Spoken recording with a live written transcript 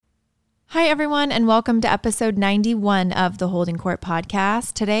Hi, everyone, and welcome to episode 91 of the Holding Court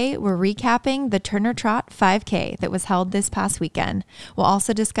podcast. Today, we're recapping the Turner Trot 5K that was held this past weekend. We'll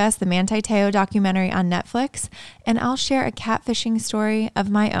also discuss the Manti Te'o documentary on Netflix, and I'll share a catfishing story of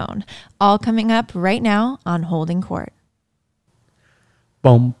my own. All coming up right now on Holding Court.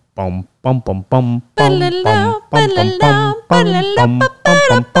 Bum bum bum bum bum bum bum bum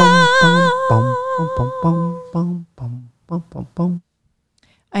bum bum.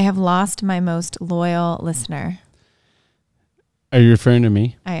 I have lost my most loyal listener. Are you referring to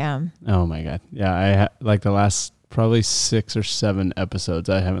me? I am. Oh my god! Yeah, like the last probably 6 or 7 episodes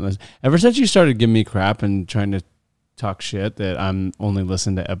I haven't listened. Ever since you started giving me crap and trying to talk shit that I'm only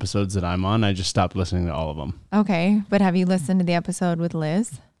listening to episodes that I'm on, I just stopped listening to all of them. Okay, but have you listened to the episode with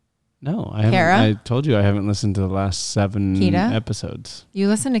Liz? No, I haven't. Kara? I told you I haven't listened to the last 7 Kita? episodes. You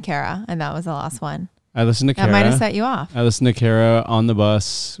listened to Kara, and that was the last one. I listened to Kara. That might have set you off. I listened to Kara on the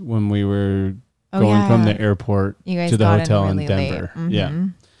bus when we were going from the airport to the hotel in Denver. Mm-hmm. Yeah.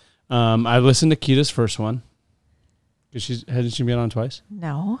 I listened to Kita's first one. Because hadn't she been on twice?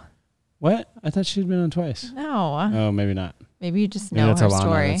 No. What? I thought she'd been on twice. No. Oh, maybe not. Maybe you just Maybe know that's her Alana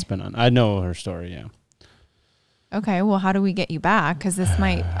story. that's been on. I know her story, yeah. Okay, well, how do we get you back? Because this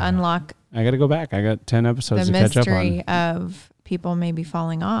might unlock I got to go back. I got 10 episodes the to catch up on. mystery of people maybe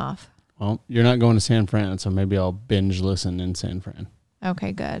falling off. Well, you're not going to San Fran, so maybe I'll binge listen in San Fran.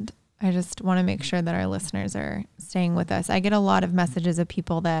 Okay, good. I just want to make sure that our listeners are staying with us. I get a lot of messages of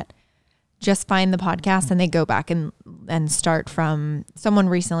people that just find the podcast and they go back and start from, someone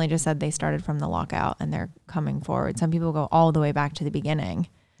recently just said they started from the lockout and they're coming forward. Some people go all the way back to the beginning.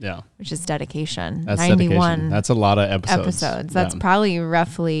 Yeah. Which is dedication. That's 91 dedication. That's a lot of episodes. That's probably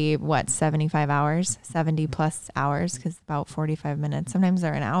roughly, 75 hours, 70 plus hours, because about 45 minutes. Sometimes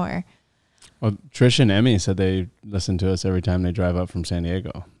they're an hour. Well, Trish and Emmy said they listen to us every time they drive up from San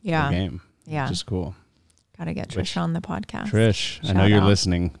Diego. Yeah. The game. Yeah. Which is cool. Got to get Trish on the podcast. Trish, Shout I know you're out.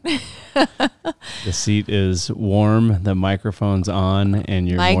 listening. The seat is warm. The microphone's on, and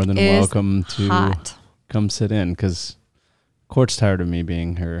you're Mike more than is welcome to hot. come sit in, because Court's tired of me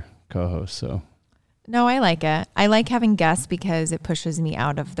being her co-host. So No, I like it. I like having guests because it pushes me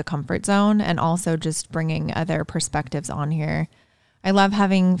out of the comfort zone and also just bringing other perspectives on here. I love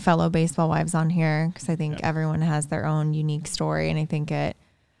having fellow baseball wives on here because I think everyone has their own unique story. And I think a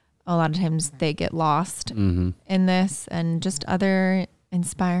lot of times they get lost in this, and just other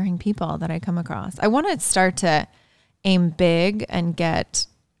inspiring people that I come across. I want to start to aim big and get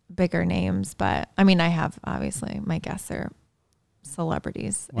bigger names, but I mean, I have, obviously my guests are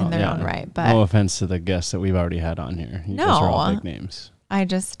celebrities in their own right, but no offense to the guests that we've already had on here. You guys are all big names. I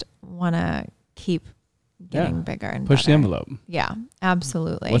just want to keep getting bigger and push the better. envelope. Yeah,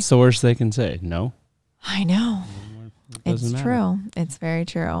 absolutely. What's the worst they can say? No. I know. It's true. It's very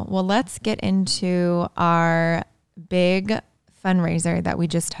true. Well, let's get into our big fundraiser that we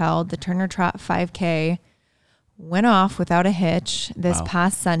just held. The Turner Trot 5K went off without a hitch this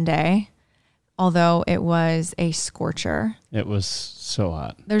past Sunday, although it was a scorcher. It was so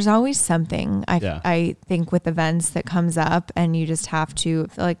hot. There's always something, I think, with events that comes up, and you just have to,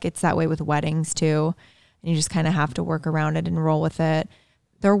 I feel like it's that way with weddings too, and you just kind of have to work around it and roll with it.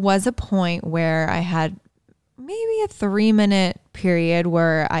 There was a point where I had maybe a 3-minute period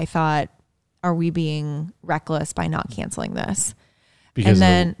where I thought, are we being reckless by not canceling this? Because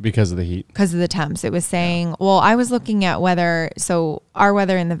of the heat. Because of the temps. It was saying, well, I was looking at weather. So our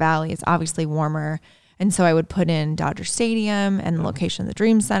weather in the valley is obviously warmer. And so I would put in Dodger Stadium and the location of the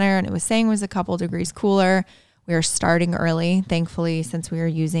Dream Center. And it was saying it was a couple degrees cooler. We were starting early. Thankfully, since we were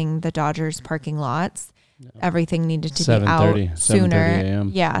using the Dodgers parking lots, everything needed to be out sooner.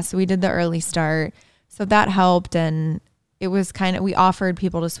 Yeah. So we did the early start. So that helped. And it was we offered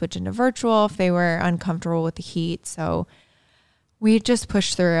people to switch into virtual if they were uncomfortable with the heat. So we just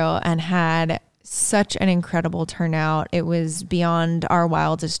pushed through and had such an incredible turnout. It was beyond our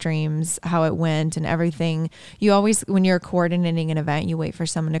wildest dreams how it went and everything. You always, when you're coordinating an event, you wait for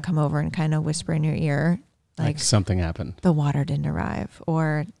someone to come over and kind of whisper in your ear, like something happened. The water didn't arrive,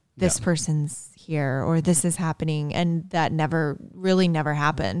 or this person's here, or this is happening. And that never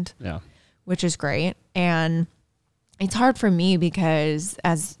happened. Yeah. Which is great. And it's hard for me because,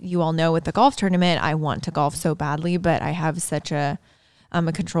 as you all know, with the golf tournament, I want to golf so badly, but I have such I'm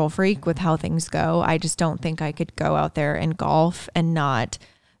a control freak with how things go. I just don't think I could go out there and golf and not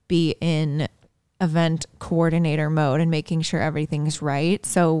be in event coordinator mode and making sure everything's right.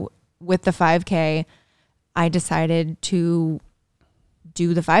 So with the 5K, I decided to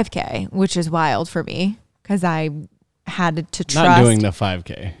do the 5K, which is wild for me because I had to trust. Not doing the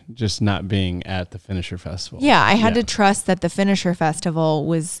 5K, just not being at the Finisher Festival. Yeah, I had to trust that the Finisher Festival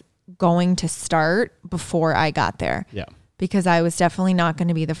was going to start before I got there. Yeah. Because I was definitely not going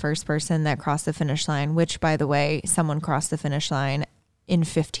to be the first person that crossed the finish line, which, by the way, someone crossed the finish line in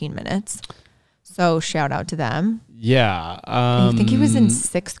 15 minutes. So shout out to them. Yeah. I think he was in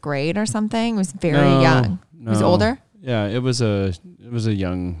 6th grade or something. He was very young. He was older? Yeah, it was a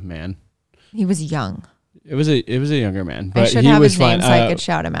young man. He was young. It was a younger man. But I should he have was his name fine. so I could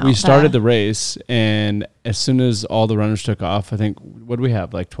shout him out. We started the race, and as soon as all the runners took off, I think, what do we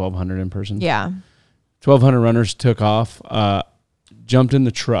have, like 1,200 in person? Yeah. 1,200 runners took off, jumped in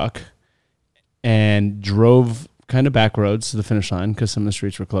the truck, and drove kind of back roads to the finish line because some of the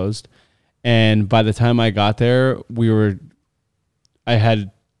streets were closed. And by the time I got there, I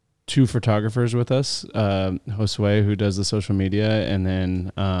had 2 photographers with us, Josue, who does the social media, and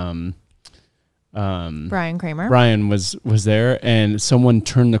then Brian Kramer. Brian was there, and someone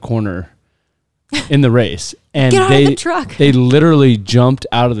turned the corner in the race. And Get out of the truck. They literally jumped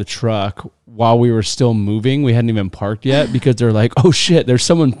out of the truck while we were still moving. We hadn't even parked yet because they're like, oh shit, there's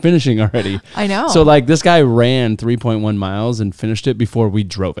someone finishing already. I know. So like this guy ran 3.1 miles and finished it before we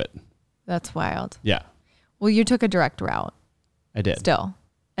drove it. That's wild. Yeah. Well, you took a direct route. I did. Still.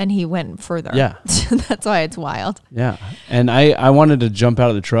 And he went further. Yeah. That's why it's wild. Yeah. And I wanted to jump out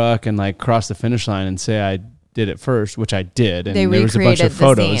of the truck and like cross the finish line and say I did it first, which I did. And They there was a bunch of recreated the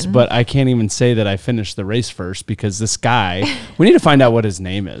photos, scene. but I can't even say that I finished the race first because this guy, we need to find out what his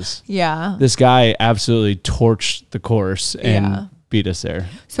name is. Yeah. This guy absolutely torched the course and Yeah. beat us there.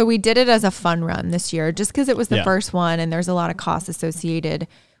 So we did it as a fun run this year just because it was the Yeah. first one and there's a lot of costs associated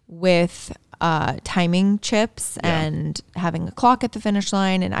with timing chips and having a clock at the finish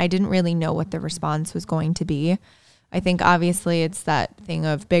line. And I didn't really know what the response was going to be. I think obviously it's that thing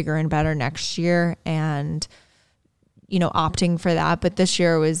of bigger and better next year and, you know, opting for that. But this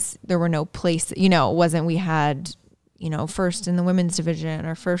year there were no place, you know, it wasn't, we had, you know, first in the women's division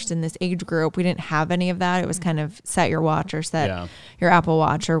or first in this age group. We didn't have any of that. It was kind of set your watch or set your Apple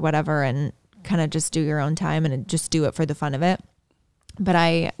Watch or whatever and kind of just do your own time and just do it for the fun of it. But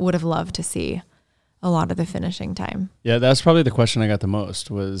I would have loved to see a lot of the finishing time. Yeah, that's probably the question I got the most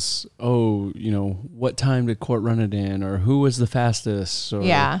was, you know, what time did Court run it in, or who was the fastest, or you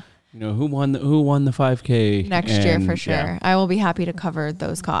know, who won the 5K next year for sure. Yeah. I will be happy to cover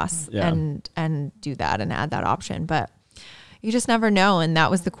those costs and do that and add that option. But you just never know. And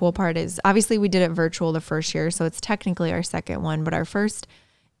that was the cool part is obviously we did it virtual the first year, so it's technically our second one, but our first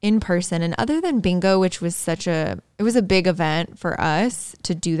in person. And other than bingo, which was it was a big event for us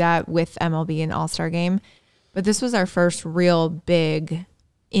to do that with MLB and All-Star Game. But this was our first real big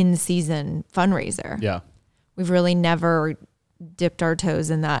in-season fundraiser. Yeah. We've really never dipped our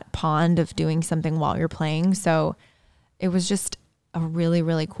toes in that pond of doing something while you're playing. So it was just a really,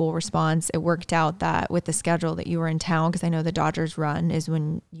 really cool response. It worked out that with the schedule that you were in town, because I know the Dodgers run is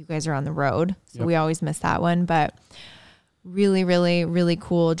when you guys are on the road. So we always miss that one. But really, really, really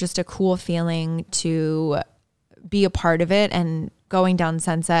cool. Just a cool feeling to be a part of it and going down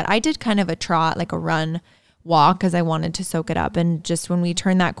Sunset. I did kind of a trot, like a run walk, because I wanted to soak it up. And just when we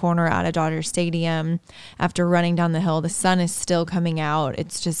turned that corner out of Dodger Stadium, after running down the hill, the sun is still coming out.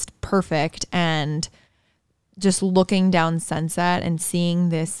 It's just perfect. And just looking down Sunset and seeing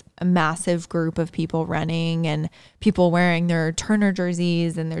this massive group of people running and people wearing their Turner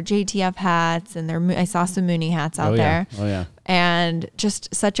jerseys and their JTF hats and I saw some Mooney hats out there. Oh yeah. And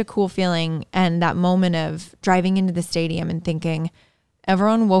just such a cool feeling. And that moment of driving into the stadium and thinking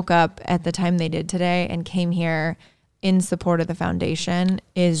everyone woke up at the time they did today and came here in support of the foundation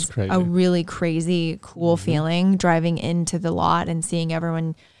is a really crazy, cool feeling, driving into the lot and seeing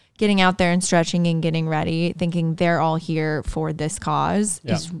everyone getting out there and stretching and getting ready, thinking they're all here for this cause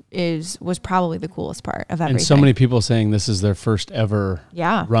was probably the coolest part of everything. And so many people saying this is their first ever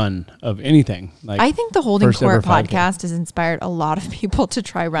run of anything. Like I think the Holding Court podcast has inspired a lot of people to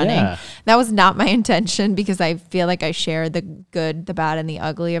try running. Yeah. That was not my intention because I feel like I share the good, the bad, and the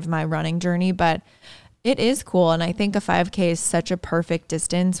ugly of my running journey, but it is cool. And I think a 5K is such a perfect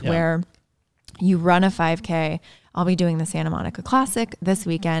distance where you run a 5K. I'll be doing the Santa Monica Classic this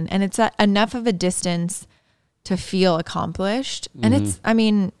weekend, and it's enough of a distance to feel accomplished. And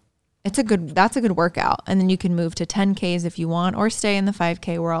that's a good workout. And then you can move to 10Ks if you want, or stay in the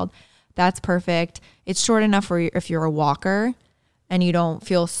 5K world. That's perfect. It's short enough where if you're a walker and you don't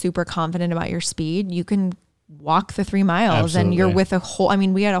feel super confident about your speed, you can walk the 3 miles. Absolutely. And you're with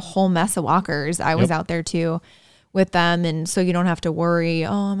we had a whole mess of walkers. I was out there too with them, and so you don't have to worry,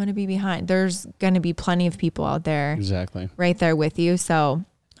 I'm going to be behind. There's going to be plenty of people out there right there with you. So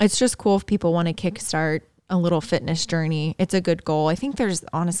it's just cool if people want to kickstart a little fitness journey. It's a good goal. I think there's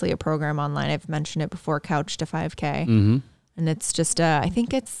honestly a program online, I've mentioned it before, Couch to 5K. And it's just I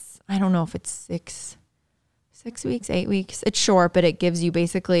think it's I don't know if it's 6 weeks, 8 weeks. It's short, but it gives you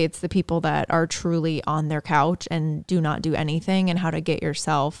basically, it's the people that are truly on their couch and do not do anything, and how to get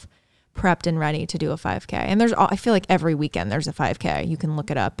yourself prepped and ready to do a 5K. And I feel like every weekend there's a 5K. You can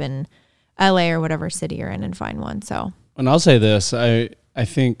look it up in LA or whatever city you're in and find one. So, and I'll say this, I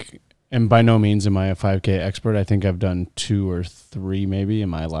think, and by no means am I a 5K expert. I think I've done 2 or 3 maybe in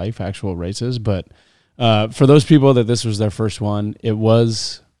my life, actual races. But for those people that this was their first one, it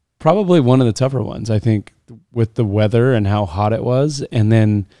was probably one of the tougher ones, I think, with the weather and how hot it was. And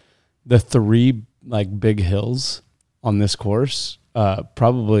then the 3 like big hills on this course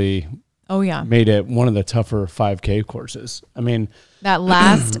probably made it one of the tougher 5K courses. I mean, that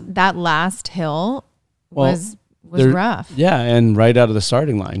last hill was rough. Yeah, and right out of the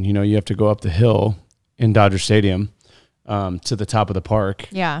starting line, you have to go up the hill in Dodger Stadium to the top of the park.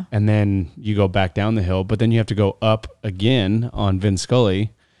 Yeah. And then you go back down the hill, but then you have to go up again on Vin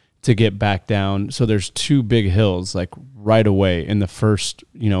Scully to get back down. So there's 2 big hills like right away in the first,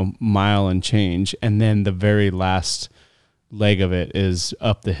 mile and change. And then the very last leg of it is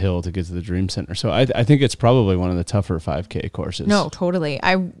up the hill to get to the Dream Center. So I think it's probably one of the tougher 5K courses. No, totally.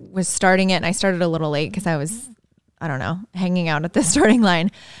 I was starting it, and I started a little late because I was, hanging out at the starting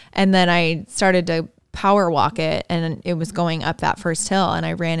line. And then I started to power walk it, and it was going up that first hill, and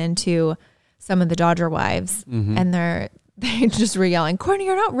I ran into some of the Dodger wives, and they just were yelling, "Courtney,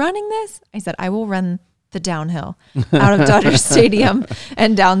 you're not running this?" I said, "I will run the downhill out of Dodger Stadium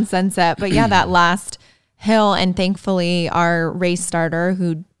and down Sunset." But yeah, that last hill, and thankfully our race starter,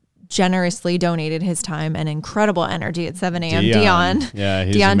 who generously donated his time and incredible energy at 7 a.m. Dion. Yeah,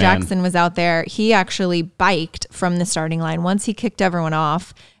 he's Dion the man. Jackson was out there. He actually biked from the starting line once he kicked everyone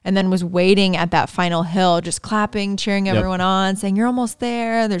off, and then was waiting at that final hill, just clapping, cheering everyone on, saying, "You're almost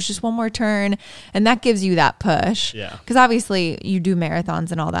there. There's just one more turn." And that gives you that push. Yeah. Because obviously you do marathons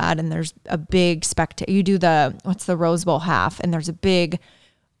and all that, and there's a big you do the Rose Bowl half, and there's a big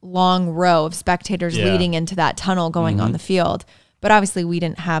long row of spectators leading into that tunnel going on the field. But obviously we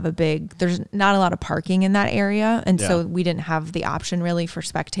didn't have there's not a lot of parking in that area. And so we didn't have the option really for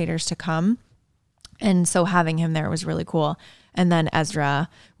spectators to come. And so having him there was really cool. And then Ezra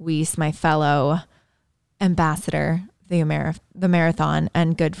Weiss, my fellow ambassador, the marathon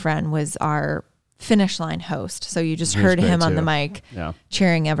and good friend, was our finish line host. So you just heard him on the mic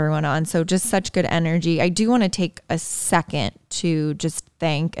cheering everyone on. So just such good energy. I do want to take a second to just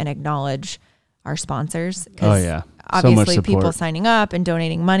thank and acknowledge our sponsors. Obviously so people signing up and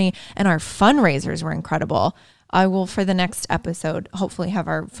donating money, and our fundraisers were incredible. I will, for the next episode, hopefully have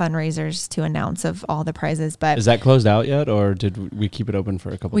our fundraisers to announce of all the prizes. But is that closed out yet, or did we keep it open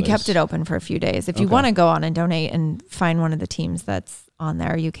for a couple days? We kept it open for a few days. If you want to go on and donate and find one of the teams that's on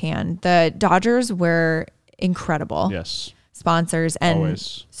there, you can. The Dodgers were incredible. Yes. Sponsors and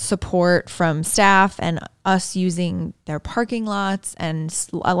always support from staff, and us using their parking lots and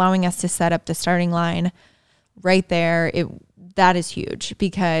allowing us to set up the starting line right there. That is huge,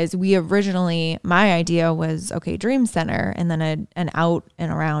 because we originally, my idea was, Dream Center, and then an out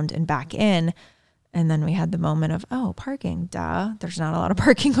and around and back in. And then we had the moment of, parking, there's not a lot of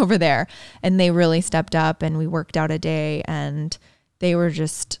parking over there. And they really stepped up, and we worked out a day, and they were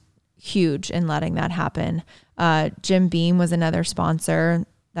just huge in letting that happen. Jim Beam was another sponsor.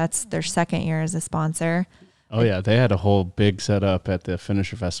 That's their second year as a sponsor. Oh yeah, they had a whole big setup at the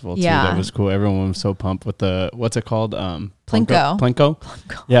Finisher Festival too. Yeah. That was cool. Everyone was so pumped with the, what's it called? Plinko.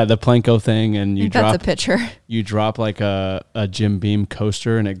 Plinko. Yeah, the Plinko thing, and that's a picture. You drop like a Jim Beam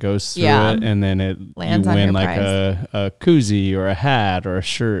coaster, and it goes through it, and then it lands you on win your like prize. a koozie or a hat or a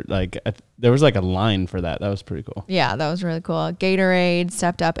shirt. Like there was like a line for that. That was pretty cool. Yeah, that was really cool. Gatorade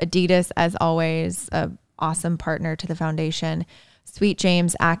stepped up. Adidas, as always, a awesome partner to the foundation. Sweet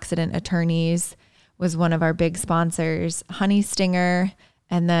James Accident Attorneys was one of our big sponsors. Honey Stinger,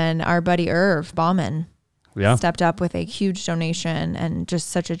 and then our buddy Irv Bauman stepped up with a huge donation, and just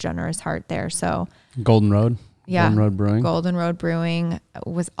such a generous heart there. So Golden Road Brewing. Golden Road Brewing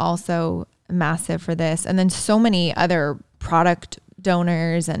was also massive for this. And then so many other product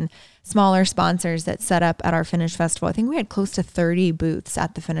donors and smaller sponsors that set up at our Finish Festival. I think we had close to 30 booths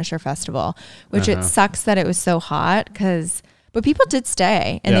at the Finisher Festival, which it sucks that it was so hot, but people did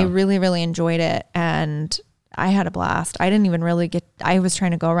stay, and they really, really enjoyed it. And I had a blast. I didn't even really I was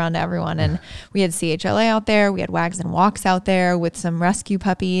trying to go around to everyone, and we had CHLA out there. We had Wags and Walks out there with some rescue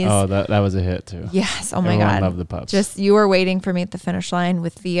puppies. Oh, that was a hit too. Yes. Oh my Everyone God. loved the pups. Just, you were waiting for me at the finish line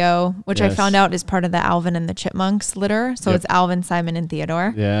with Theo, which I found out is part of the Alvin and the Chipmunks litter. So it's Alvin, Simon, and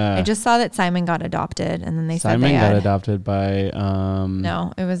Theodore. Yeah. I just saw that Simon got adopted, and then they said Simon got adopted by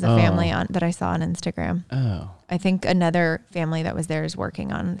no, it was a family that I saw on Instagram. Oh. I think another family that was there is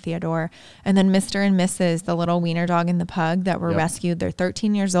working on Theodore. And then Mr. and Mrs., the little wiener dog and the pug that were rescued. They're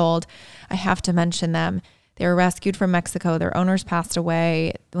 13 years old. I have to mention them. They were rescued from Mexico. Their owners passed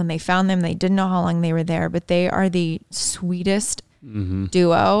away. When they found them, they didn't know how long they were there, but they are the sweetest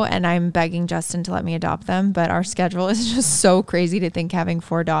duo. And I'm begging Justin to let me adopt them, but our schedule is just so crazy to think having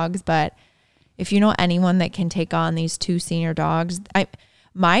 4 dogs. But if you know anyone that can take on these 2 senior dogs,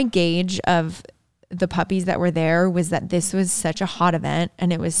 my gauge of the puppies that were there was that this was such a hot event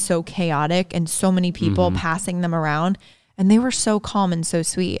and it was so chaotic and so many people passing them around, and they were so calm and so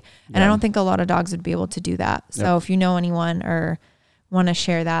sweet. And I don't think a lot of dogs would be able to do that. So if you know anyone or want to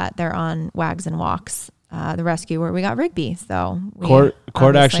share that, they're on Wags and Walks, the rescue where we got Rigby. So Court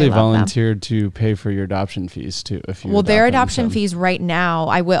actually volunteered to pay for your adoption fees too. Their adoption fees right now,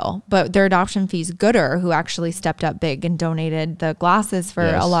 I will, but their adoption fees, Gooder, who actually stepped up big and donated the glasses for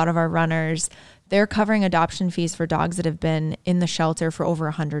a lot of our runners, they're covering adoption fees for dogs that have been in the shelter for over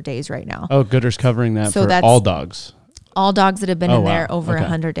 100 days right now. Oh, Gooder's covering that for all dogs. All dogs that have been in there over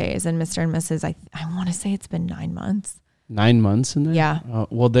 100 days. And Mr. and Mrs., I want to say it's been 9 months. 9 months in there? Yeah.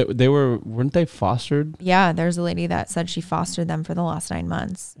 Well, weren't they fostered? Yeah, there's a lady that said she fostered them for the last 9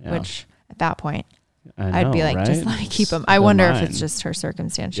 months, which at that point, I'd be like, right? Just let me keep them. I wonder if it's just her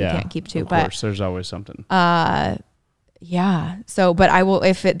circumstance. She can't keep 2. Of course, there's always something. Yeah. So, but I will,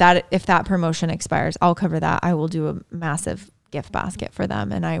 if that promotion expires, I'll cover that. I will do a massive gift basket for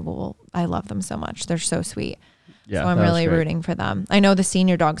them, and I love them so much. They're so sweet. Yeah. So I'm really rooting for them. I know the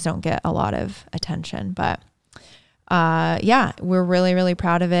senior dogs don't get a lot of attention, but we're really, really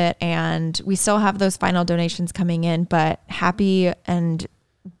proud of it. And we still have those final donations coming in, but happy and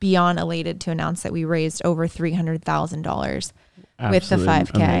beyond elated to announce that we raised over $300,000 with the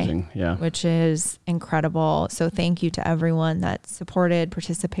 5K, which is incredible. So thank you to everyone that supported,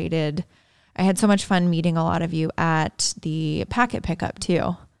 participated. I had so much fun meeting a lot of you at the packet pickup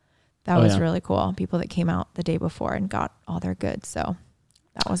too. That was really cool. People that came out the day before and got all their goods. So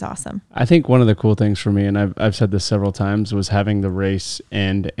that was awesome. I think one of the cool things for me, and I've said this several times, was having the race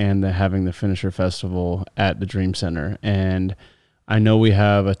and having the finisher festival at the Dream Center. And I know we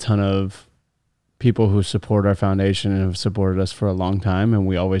have a ton of people who support our foundation and have supported us for a long time, and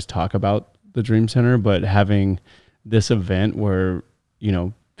we always talk about the Dream Center, but having this event where,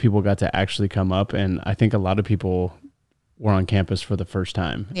 people got to actually come up, and I think a lot of people were on campus for the first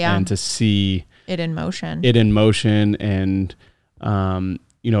time. Yeah. And to see it in motion and,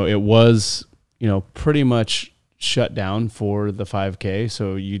 it was, pretty much shut down for the 5K.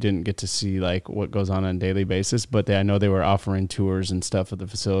 So you didn't get to see like what goes on a daily basis, but I know they were offering tours and stuff at the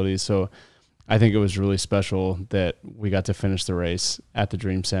facilities. So I think it was really special that we got to finish the race at the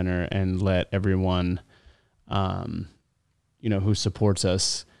Dream Center and let everyone, who supports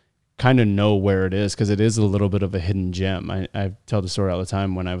us kind of know where it is, because it is a little bit of a hidden gem. I tell the story all the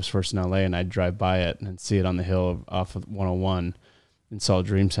time. When I was first in LA and I'd drive by it and see it on the hill off of 101 and saw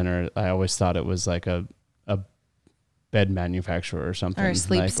Dream Center, I always thought it was like a bed manufacturer or something, or a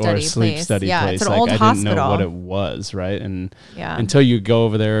sleep study place. It's an old hospital. I didn't know what it was, right? And until you go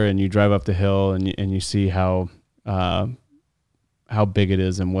over there and you drive up the hill and you see how big it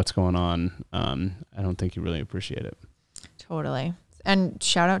is and what's going on, I don't think you really appreciate it. Totally. And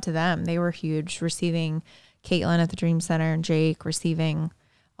shout out to them. They were huge, receiving Caitlin at the Dream Center and Jake receiving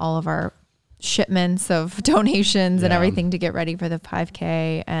all of our shipments of donations and everything to get ready for the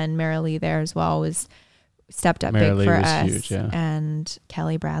 5K. And Marilee there as well was stepped up big for us. Huge, and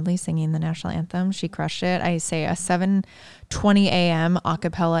Kelly Bradley singing the national anthem. She crushed it. I say a 7:20 a.m. a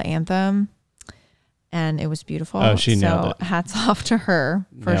cappella anthem. And it was beautiful. Oh, she nailed it. Hats off to her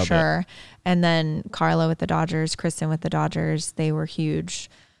for sure. And then Carla with the Dodgers, Kristen with the Dodgers, they were huge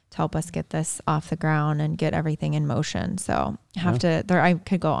to help us get this off the ground and get everything in motion. So I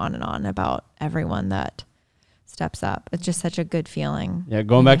could go on and on about everyone that steps up. It's just such a good feeling. Yeah,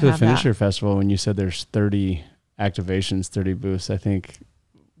 going back to the Finisher Festival, when you said there's 30 activations, 30 booths, I think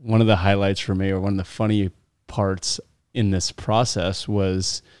one of the highlights for me, or one of the funny parts in this process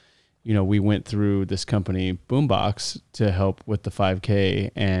was, we went through this company, Boombox, to help with the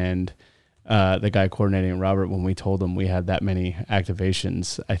 5K, and the guy coordinating, Robert, when we told him we had that many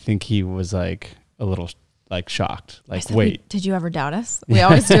activations, I think he was like a little shocked. Like, wait, did you ever doubt us? We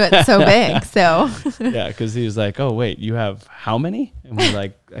always do it so big. So yeah, because he was like, oh wait, you have how many? And we're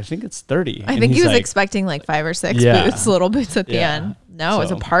like, I think it's 30. I think he was expecting like 5 or 6 booths, little booths at the end. No, it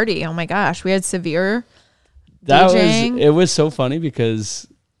was a party. Oh my gosh, we had severe DJing. It was so funny because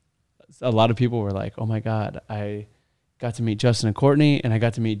a lot of people were like, oh my God, I got to meet Justin and Courtney, and I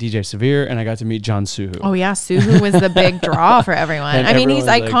got to meet DJ Severe, and I got to meet John Suhu. Oh yeah, Suhu was the big draw for everyone. And I mean, he's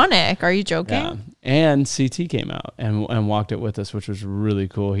everyone's like- iconic. Are you joking? Yeah. And CT came out and walked it with us, which was really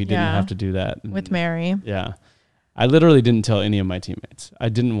cool. He didn't Yeah. have to do that. With Mary. Yeah. I literally didn't tell any of my teammates. I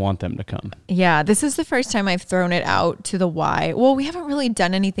didn't want them to come. Yeah, this is the first time I've thrown it out to the Y. Well, we haven't really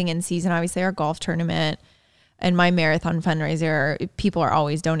done anything in season. Obviously, our golf tournament and my marathon fundraiser, people are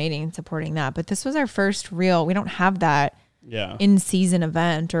always donating and supporting that. But this was our first real, we don't have that Yeah. in season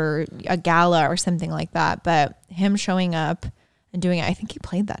event or a gala or something like that. But him showing up and doing it, I think he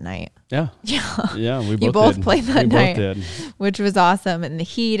played that night. Yeah. Yeah. Yeah. We both You both did. played that we night. Both did. Which was awesome. And the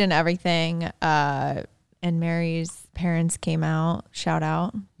heat and everything. And Mary's parents came out, shout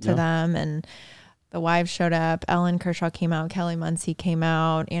out to Yeah. them. And the wives showed up. Ellen Kershaw came out. Kelly Muncie came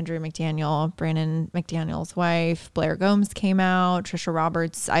out. Andrea McDaniel, Brandon McDaniel's wife. Blair Gomes came out. Trisha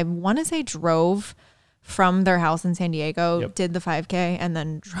Roberts, I want to say drove from their house in San Diego, Yep. did the 5K, and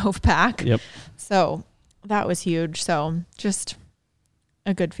then drove back. Yep. So that was huge. So just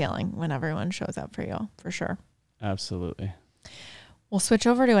a good feeling when everyone shows up for you, for sure. Absolutely. We'll switch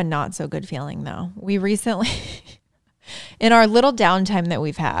over to a not so good feeling though. We recently, in our little downtime that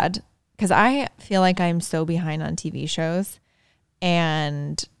we've had, because I feel like I'm so behind on TV shows,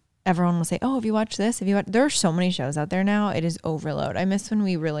 and everyone will say, oh, have you watched this? There are so many shows out there now. It is overload. I miss when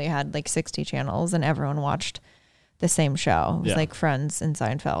we really had like 60 channels and everyone watched the same show. It was Yeah. like Friends and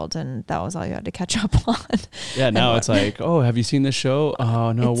Seinfeld, and that was all you had to catch up on. Yeah, now it's like, oh, have you seen this show?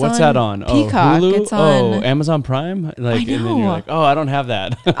 Oh no, It's what's on that on? Peacock. Oh, Hulu. It's on- Amazon Prime. Like, and then know. you're like, oh, I don't have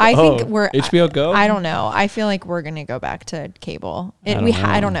that. I think Oh, we're HBO Go. I don't know. I feel like we're gonna go back to cable.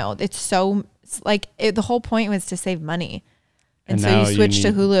 I don't know. It's so like the whole point was to save money, and And so now you you switched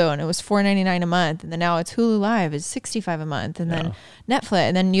to need- Hulu, and it was $4.99 a month, and then now it's Hulu Live is $65 a month, and then Netflix,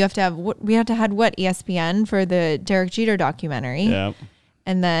 and then you have to have we have to had ESPN for the Derek Jeter documentary, Yeah.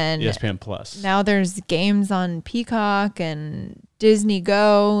 and then ESPN Plus. now there's games on Peacock and Disney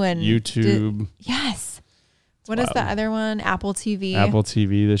Go and YouTube. yes. What is the wild. other one? Apple TV. Apple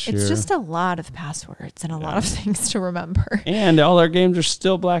TV this year. It's just a lot of passwords and a lot of things to remember. And all our games are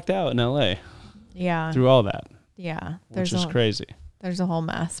still blacked out in LA Yeah. through all that, Yeah. which is crazy. There's a whole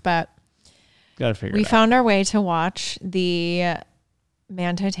mess. But Got to figure we it out. found our way to watch the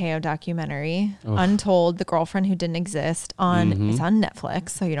Manti Te'o documentary, Oof. Untold, The Girlfriend Who Didn't Exist. Mhm. It's on Netflix,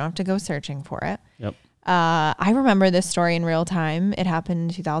 so you don't have to go searching for it. Yep. I remember this story in real time. It happened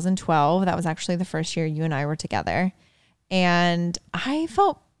in 2012. That was actually the first year you and I were together. And I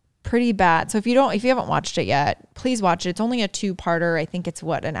felt pretty bad. So if you haven't watched it yet, please watch it. It's only a 2-parter. I think it's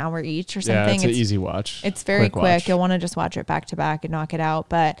an hour each or something. Yeah, it's an easy watch. It's very quick. watch. You'll want to just watch it back to back and knock it out.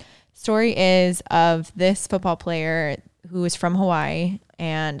 But story is of this football player who is from Hawaii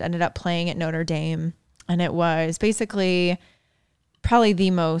and ended up playing at Notre Dame. And it was basically probably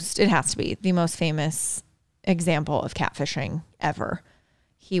it has to be the most famous example of catfishing ever.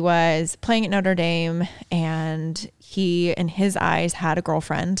 He was playing at Notre Dame, and he, in his eyes, had a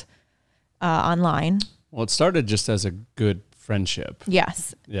girlfriend online. Well, it started just as a good friendship.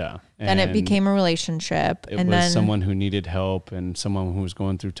 Yes. Yeah. Then it became a relationship. It and was then someone who needed help and someone who was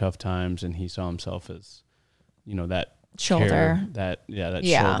going through tough times, and he saw himself as, that Shoulder. shoulder, that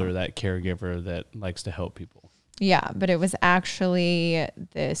caregiver that likes to help people. Yeah, but it was actually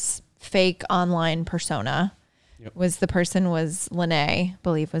this fake online persona. Yep. The person was Lene, I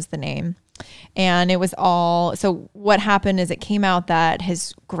believe was the name. And it was all, so what happened is it came out that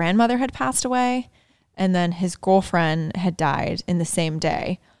his grandmother had passed away, and then his girlfriend had died in the same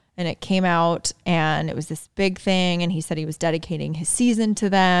day. And it came out, and it was this big thing, and he said he was dedicating his season to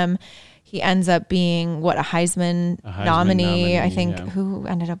them. He ends up being a Heisman nominee, I think. yeah. Who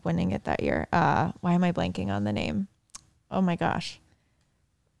ended up winning it that year? Why am I blanking on the name? Oh my gosh.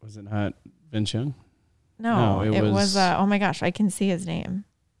 Was it not Vince Young? No, No, it it was, was- oh my gosh, I can see his name.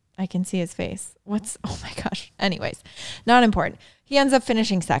 I can see his face. Oh my gosh. Anyways, not important. He ends up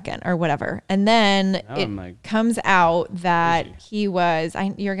finishing second or whatever. And then Now I'm like, comes out that crazy. he was,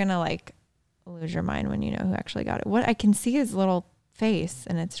 you're going to lose your mind when you know who actually got it. I can see his little face,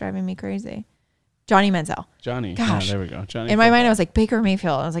 and it's driving me crazy. Johnny Manziel. Johnny. Gosh. Yeah, there we go. Johnny. In my mind, football. I was like Baker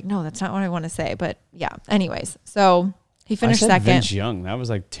Mayfield. I was like, no, that's not what I want to say. But yeah, anyways. So he finished I said second. Vince Young. That was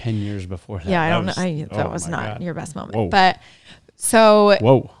like 10 years before that. Yeah, I don't know. oh That was my not God. your best moment. Whoa. But so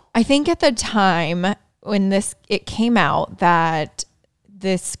Whoa. I think at the time when it came out that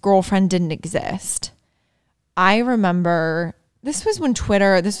this girlfriend didn't exist, I remember this was when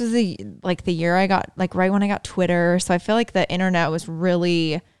Twitter, this was the year I got, right when I got Twitter. So I feel like the internet was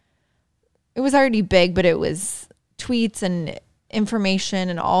it was already big, but it was tweets and information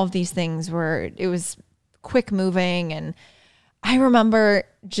and all of these things it was quick moving. And I remember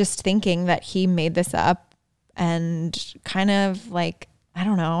just thinking that he made this up and kind of like, I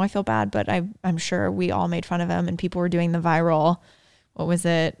don't know, I feel bad, but I'm sure we all made fun of him and people were doing the viral, what was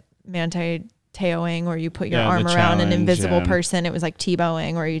it? Manti Te'oing, where you put your arm around an invisible person. It was like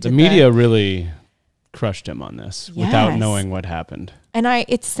Tebowing, where you did the media really crushed him on this without knowing what happened. And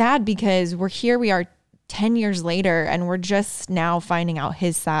it's sad because we are 10 years later and we're just now finding out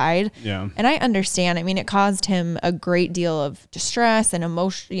his side. Yeah. And I understand. I mean, it caused him a great deal of distress and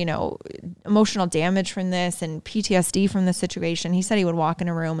emotional damage from this and PTSD from the situation. He said he would walk in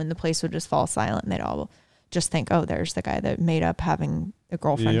a room and the place would just fall silent and they'd all just think, oh, there's the guy that made up having a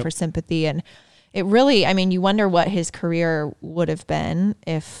girlfriend for sympathy. And it really, I mean, you wonder what his career would have been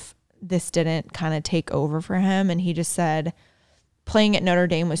if this didn't kind of take over for him. And he just said, playing at Notre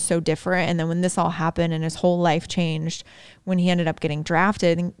Dame was so different. And then when this all happened and his whole life changed, when he ended up getting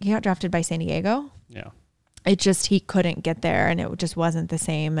drafted, and he got drafted by San Diego. Yeah. He couldn't get there and it just wasn't the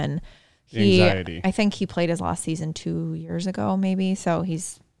same. And anxiety. I think he played his last season 2 years ago, maybe. So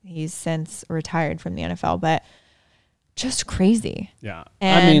he's since retired from the NFL, but just crazy. Yeah.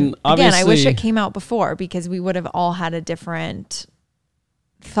 And I mean, obviously, again, I wish it came out before because we would have all had a different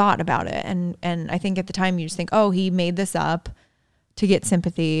thought about it. And I think at the time you just think, oh, he made this up to get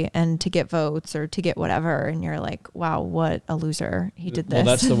sympathy and to get votes or to get whatever. And you're like, wow, what a loser. He did this. Well,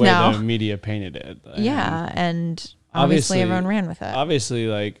 that's the way the media painted it. Yeah. And obviously everyone ran with it. Obviously,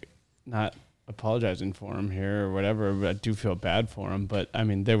 like, not apologizing for him here or whatever, but I do feel bad for him. But I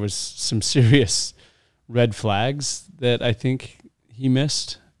mean, there was some serious red flags that I think he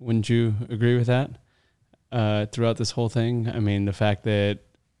missed. Wouldn't you agree with that? Throughout this whole thing? I mean, the fact that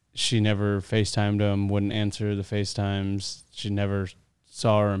she never FaceTimed him, wouldn't answer the FaceTimes. She never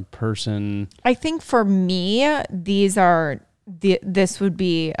saw her in person. I think for me, this would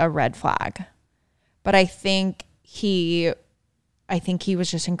be a red flag. But I think he was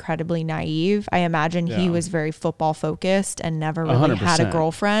just incredibly naive. I imagine he was very football focused and never really 100%. had a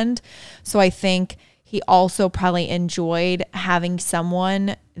girlfriend. So I think he also probably enjoyed having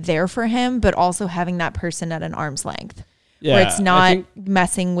someone there for him, but also having that person at an arm's length. Yeah, where it's not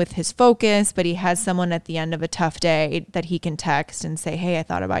messing with his focus, but he has someone at the end of a tough day that he can text and say, hey, I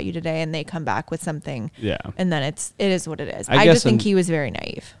thought about you today. And they come back with something. Yeah. And then it is what it is. I just think he was very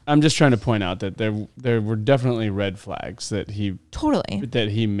naive. I'm just trying to point out that there were definitely red flags that he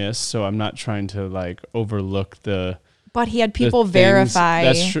missed. So I'm not trying to like overlook but he had people verify.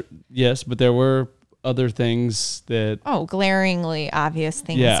 That's true. Yes. But there were other things that. Oh, glaringly obvious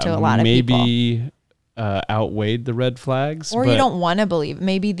things to a lot of people. Maybe outweighed the red flags. Or you don't want to believe.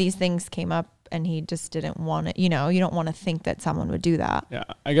 Maybe these things came up and he just didn't want it. You don't want to think that someone would do that. Yeah.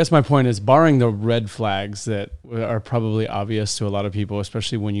 I guess my point is, barring the red flags that are probably obvious to a lot of people,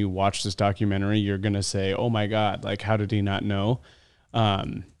 especially when you watch this documentary, you're going to say, oh my God, like, how did he not know?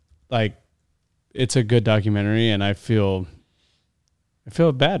 Like, it's a good documentary and I feel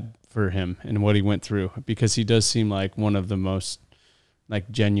bad for him and what he went through, because he does seem like one of the most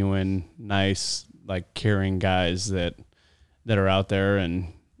like genuine, nice, like caring guys that are out there.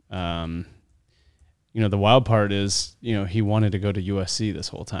 And, the wild part is, he wanted to go to USC this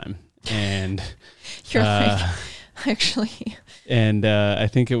whole time. And you're right. Actually. And I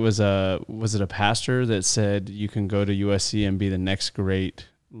think was it a pastor that said you can go to USC and be the next great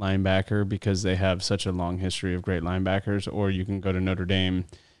linebacker because they have such a long history of great linebackers, or you can go to Notre Dame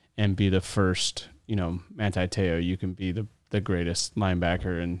and be the first, Manti Te'o, you can be the greatest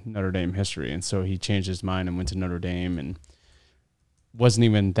linebacker in Notre Dame history. And so he changed his mind and went to Notre Dame and wasn't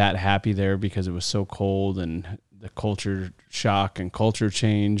even that happy there because it was so cold, and the culture shock and culture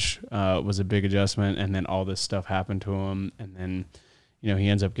change was a big adjustment. And then all this stuff happened to him. And then, he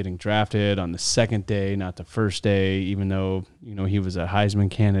ends up getting drafted on the second day, not the first day, even though, he was a Heisman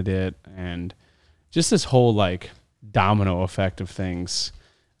candidate. And just this whole like domino effect of things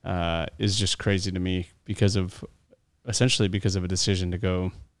is just crazy to me essentially because of a decision to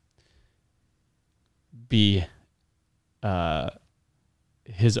go be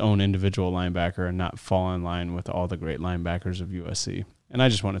his own individual linebacker and not fall in line with all the great linebackers of USC. And I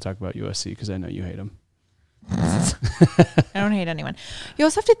just want to talk about USC because I know you hate them. I don't hate anyone. You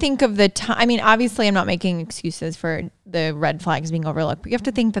also have to think of the time. I mean, obviously I'm not making excuses for the red flags being overlooked, but you have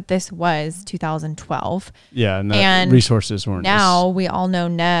to think that this was 2012. Yeah. And resources weren't. Now we all know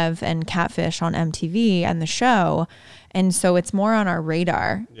Nev and Catfish on MTV and the show. And so it's more on our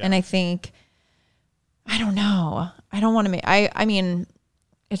radar. Yeah. And I think, I don't know. I don't want to I mean,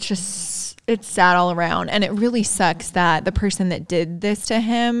 it's sad all around. And it really sucks that the person that did this to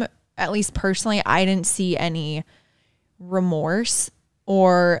him, at least personally, I didn't see any remorse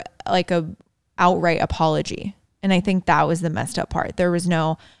or like outright apology. And I think that was the messed up part. There was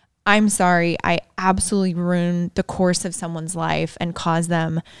no, I'm sorry, I absolutely ruined the course of someone's life and caused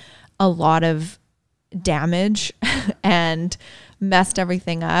them a lot of damage and messed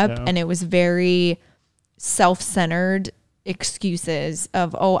everything up. Yeah. And it was very self-centered excuses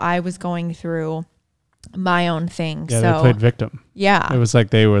of, oh, I was going through my own thing. Yeah, so they played victim. Yeah. It was like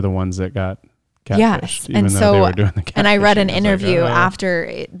they were the ones that got catfished, yes. even And though so, they were doing the catfishing. and I read an It was interview like,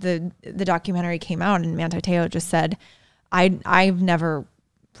 after the documentary came out, and Manti Te'o just said, I've never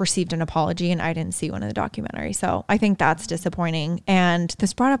received an apology, and I didn't see one in the documentary. So I think that's disappointing. And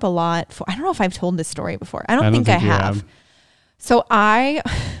this brought up a lot. I don't know if I've told this story before. I don't think I have. So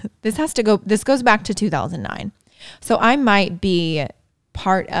this goes back to 2009. So I might be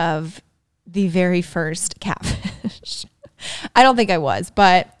part of the very first catfish. I don't think I was,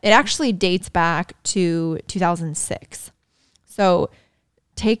 but it actually dates back to 2006. So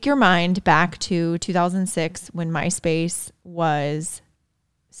take your mind back to 2006 when MySpace was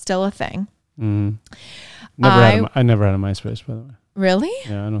still a thing. Mm-hmm. I never had a MySpace, by the way. Really?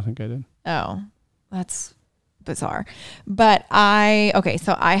 Yeah, I don't think I did. Oh, that's bizarre. But so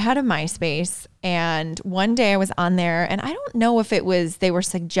I had a MySpace, and one day I was on there, and I don't know if they were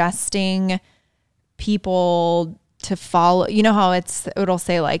suggesting people to follow, you know how it'll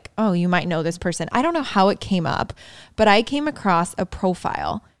say like, oh, you might know this person. I don't know how it came up, but I came across a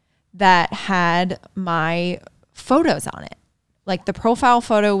profile that had my photos on it. Like the profile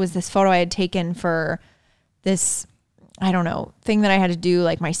photo was this photo I had taken for this, I don't know, thing that I had to do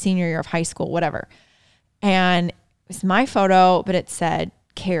like my senior year of high school, whatever. And it was my photo, but it said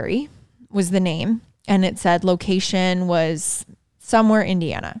Carrie was the name, and it said location was somewhere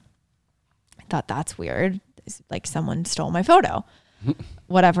Indiana. I thought that's weird. Like someone stole my photo.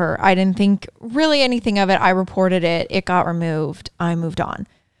 Whatever. I didn't think really anything of it. I reported it. It got removed. I moved on.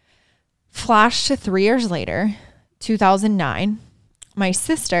 Flash to 3 years later, 2009. My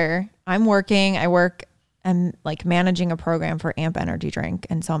sister, I'm like managing a program for Amp Energy Drink.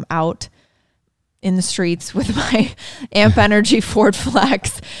 And so I'm out in the streets with my Amp Energy Ford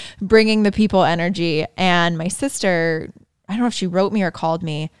Flex, bringing the people energy. And my sister, I don't know if she wrote me or called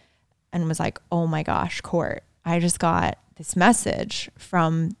me, and was like, oh my gosh, Court, I just got this message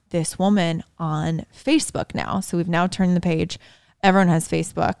from this woman on Facebook now. So we've now turned the page. Everyone has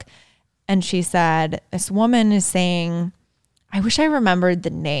Facebook. And she said, this woman is saying, I wish I remembered the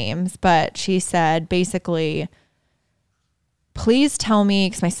names, but she said basically, please tell me,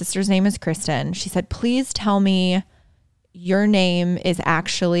 because my sister's name is Kristen. She said, please tell me your name is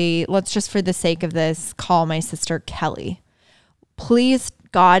actually, let's just for the sake of this, call my sister Kelly. Please,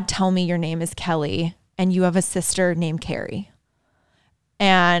 God, tell me your name is Kelly and you have a sister named Carrie.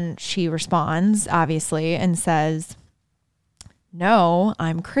 And she responds, obviously, and says, no,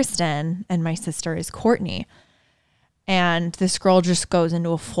 I'm Kristen and my sister is Courtney. And this girl just goes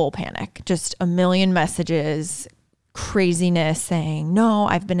into a full panic, just a million messages, craziness, saying, no,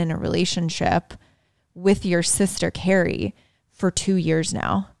 I've been in a relationship with your sister Carrie for 2 years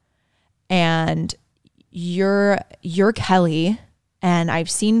now. And you're Kelly, and I've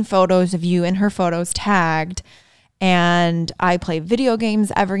seen photos of you in her photos tagged, and I play video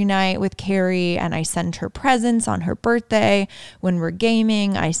games every night with Carrie, and I send her presents on her birthday. When we're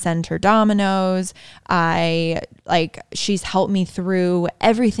gaming, I send her Dominoes. She's helped me through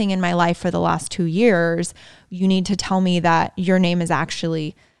everything in my life for the last 2 years. You need to tell me that your name is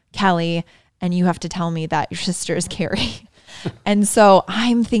actually Kelly, and you have to tell me that your sister is Carrie. And so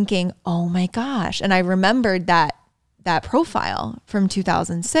I'm thinking, oh my gosh. And I remembered that profile from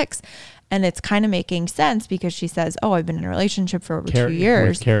 2006. And it's kind of making sense because she says, oh, I've been in a relationship for over 2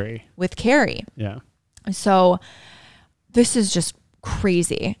 years. With Carrie. Yeah. So this is just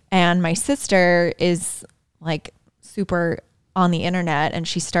crazy. And my sister is like super on the internet, and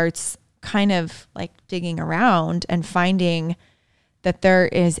she starts kind of like digging around and finding that there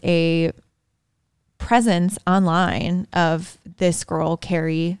is a presence online of this girl,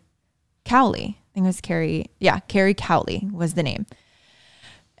 Carrie Cowley. I think it was Carrie. Yeah, Carrie Cowley was the name.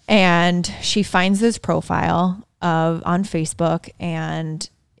 And she finds this profile on Facebook, and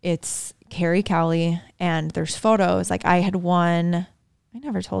it's Carrie Cowley, and there's photos. Like I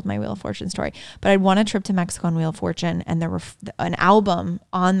never told my Wheel of Fortune story, but I'd won a trip to Mexico on Wheel of Fortune, and there were an album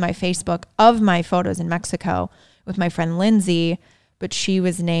on my Facebook of my photos in Mexico with my friend Lindsay, but she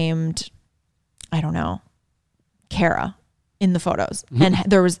was named, I don't know, Kara in the photos.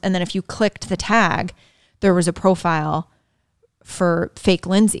 Mm-hmm. And then if you clicked the tag, there was a profile for fake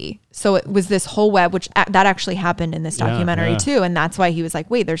Lindsay. So it was this whole web, which that actually happened in this documentary too. And that's why he was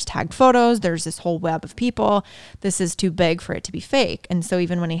like, wait, there's tagged photos. There's this whole web of people. This is too big for it to be fake. And so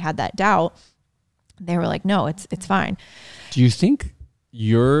even when he had that doubt, They were like, no, it's fine. Do you think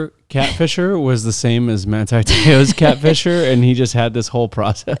your catfisher was the same as Manti Te'o's catfisher and he just had this whole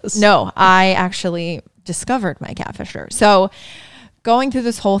process? No, I actually discovered my catfisher. So going through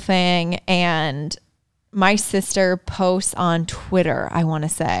this whole thing, and my sister posts on Twitter, I want to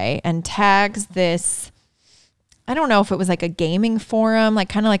say, and tags this, I don't know if it was like a gaming forum, like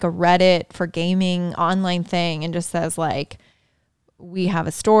kind of like a Reddit for gaming online thing, and just says like, we have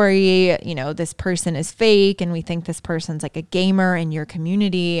a story, you know, this person is fake and we think this person's like a gamer in your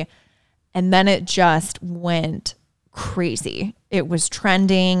community. And then it just went crazy. It was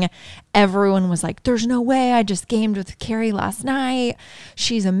trending. Everyone was like, there's no way. I just gamed with Carrie last night.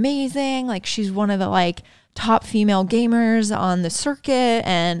 She's amazing. Like, she's one of the like top female gamers on the circuit.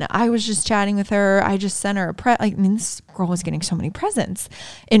 And I was just chatting with her. I just sent her this girl was getting so many presents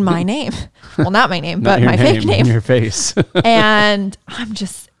in my name. Well, not my name, but my fake name. In your face. And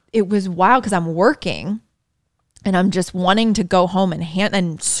it was wild because I'm working and I'm just wanting to go home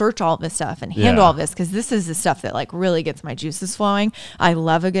and search all this stuff and handle all this, because this is the stuff that like really gets my juices flowing. I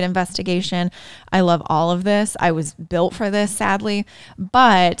love a good investigation. I love all of this. I was built for this, sadly,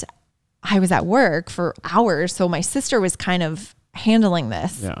 but I was at work for hours. So my sister was kind of handling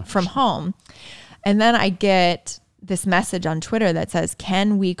this from home. And then I get this message on Twitter that says,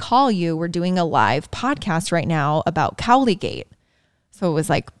 can we call you? We're doing a live podcast right now about Cowlygate. So it was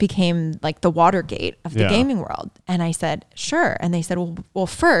like, became like the Watergate of the gaming world. And I said, sure. And they said, well,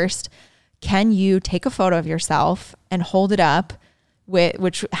 first, can you take a photo of yourself and hold it up?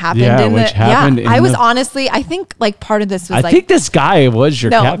 Which happened I was honestly, I think like part of this was I think this guy was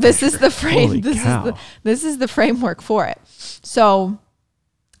your catfisher. This is the frame. This is the framework for it. So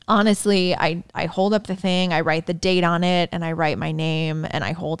honestly, I hold up the thing, I write the date on it, and I write my name, and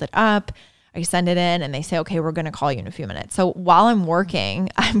I hold it up. I send it in, and they say, okay, we're going to call you in a few minutes. So while I'm working,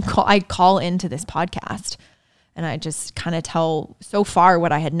 I call into this podcast. And I just kind of tell so far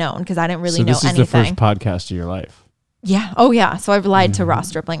what I had known, because I didn't really know anything. So this is the first podcast of your life. Yeah. Oh, yeah. So I've lied to Ross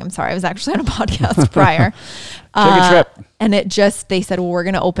Stripling. I'm sorry. I was actually on a podcast prior. Take a trip. And they said, well, we're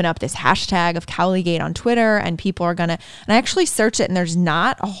going to open up this hashtag of Cowlygate on Twitter, and people are going to, and I actually searched it, and there's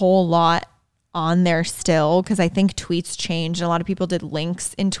not a whole lot on there still, because I think tweets changed. A lot of people did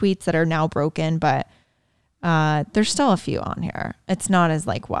links in tweets that are now broken, but there's still a few on here. It's not as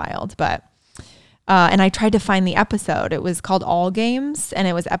like wild, but and I tried to find the episode. It was called All Games, and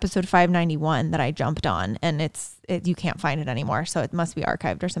it was episode 591 that I jumped on, and you can't find it anymore, so it must be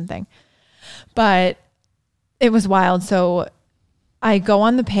archived or something. But it was wild. So I go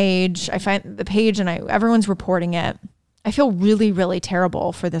on the page, I find the page, and everyone's reporting it. I feel really, really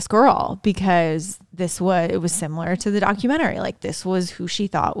terrible for this girl, because it was similar to the documentary. Like, this was who she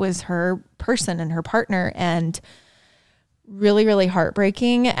thought was her person and her partner, and really, really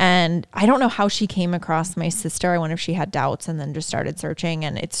heartbreaking. And I don't know how she came across my sister. I wonder if she had doubts and then just started searching.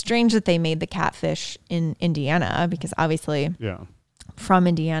 And it's strange that they made the catfish in Indiana, because obviously from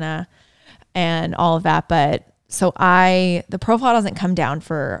Indiana and all of that. But so the profile doesn't come down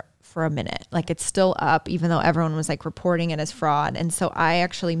for a minute. Like, it's still up, even though everyone was like reporting it as fraud. And so I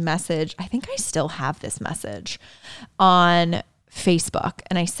actually I think I still have this message on Facebook,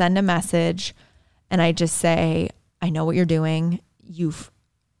 and I send a message and I just say, I know what you're doing. You've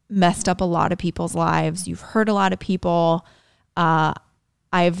messed up a lot of people's lives. You've hurt a lot of people.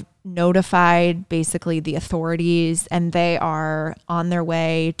 I've notified basically the authorities, and they are on their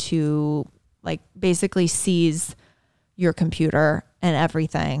way to like basically seize your computer and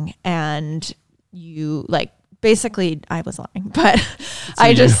everything. And you like, basically I was lying, but so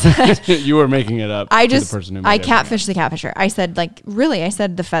I just said, you were making it up. I catfished the catfisher. I said, like, really, I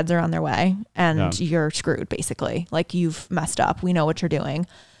said, the feds are on their way, and you're screwed, basically. Like, you've messed up. We know what you're doing.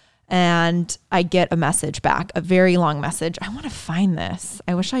 And I get a message back, a very long message. I want to find this.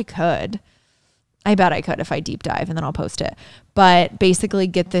 I wish I could. I bet I could if I deep dive, and then I'll post it. But basically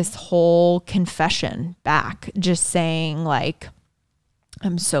get this whole confession back, just saying like,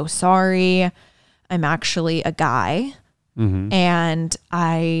 I'm so sorry. I'm actually a guy, and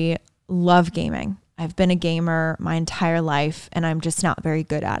I love gaming. I've been a gamer my entire life, and I'm just not very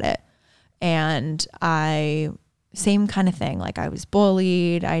good at it. And same kind of thing. Like, I was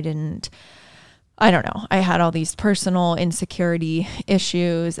bullied. I don't know. I had all these personal insecurity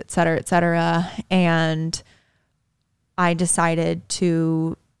issues, et cetera, and I decided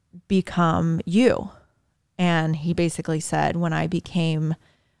to become you. And he basically said, when I became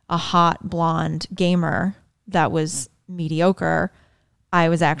a hot blonde gamer that was mediocre, I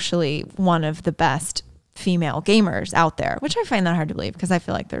was actually one of the best female gamers out there, which I find that hard to believe, because I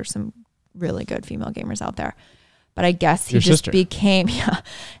feel like there's some really good female gamers out there. But I guess he Your just sister. became, yeah,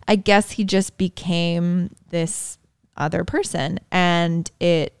 I guess he just became this other person, and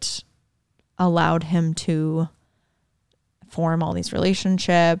it allowed him to form all these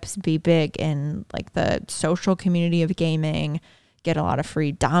relationships, be big in like the social community of gaming, get a lot of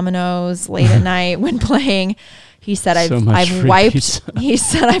free dominoes late at night when playing. He said, I've wiped, pizza. He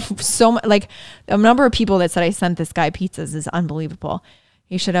said, I've so much, like the number of people that said I sent this guy pizzas is unbelievable.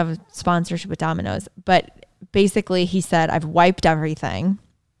 He should have a sponsorship with Domino's. But basically he said, I've wiped everything.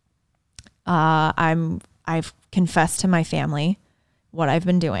 I've confessed to my family what I've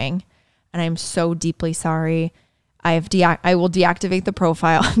been doing, and I'm so deeply sorry. I will deactivate the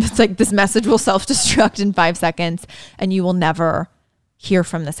profile. It's like this message will self-destruct in 5 seconds, and you will never hear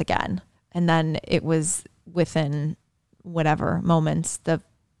from this again. And then it was within whatever moments, the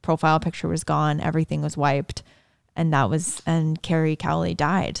profile picture was gone, everything was wiped, and Carrie Cowley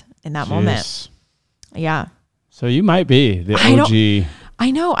died in that moment. Yeah. So you might be the OG.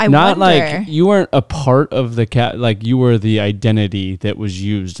 I know. Not wonder. like you weren't a part of the cat, like you were the identity that was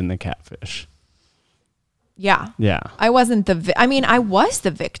used in the catfish. Yeah. Yeah. I wasn't I was the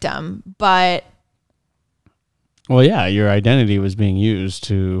victim, but. Well, yeah, your identity was being used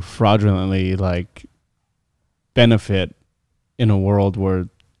to fraudulently like benefit in a world where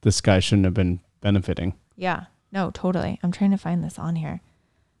this guy shouldn't have been benefiting. Yeah. No, totally. I'm trying to find this on here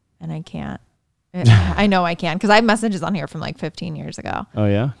and I can't. I know I can because I have messages on here from like 15 years ago. Oh,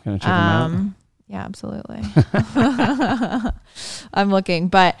 yeah? Can I check them out? Yeah, absolutely. I'm looking,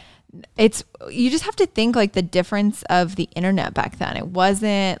 but you just have to think like the difference of the internet back then. It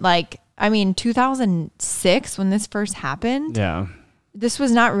wasn't like, 2006 when this first happened. Yeah. This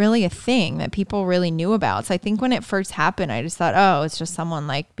was not really a thing that people really knew about. So I think when it first happened, I just thought, oh, it's just someone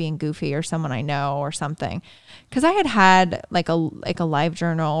like being goofy or someone I know or something. Because I had like a live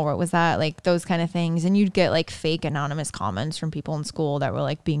journal, or what was that? Like those kind of things. And you'd get like fake anonymous comments from people in school that were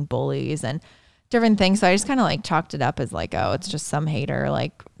like being bullies and different things. So I just kind of like chalked it up as like, oh, it's just some hater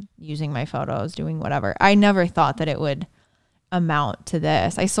like using my photos, doing whatever. I never thought that it would amount to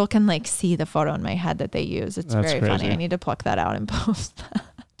this. I still can like see the photo in my head that they use. It's That's very crazy. funny. I need to pluck that out and post that.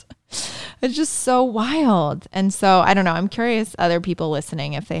 It's just so wild. And so I don't know. I'm curious other people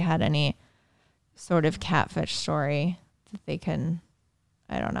listening if they had any sort of catfish story that they can,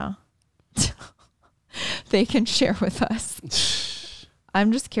 I don't know, they can share with us.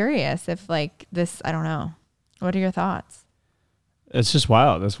 I'm just curious if like this, I don't know. What are your thoughts? It's just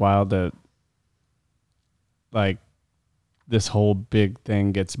wild. It's wild that like this whole big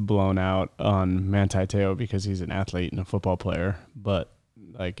thing gets blown out on Manti Te'o because he's an athlete and a football player, but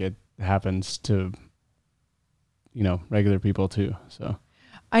like it happens to, regular people too. So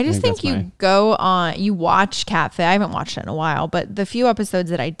I just think you watch Catfish. I haven't watched it in a while, but the few episodes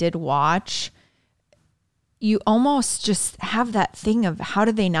that I did watch, you almost just have that thing of how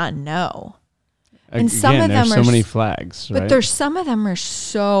do they not know? And some of them there's so many flags, right? But there's some of them are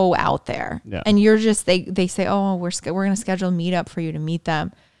so out there, and you're just they say, oh, we're going to schedule a meetup for you to meet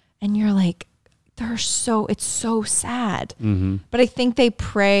them, and you're like, it's so sad. Mm-hmm. But I think they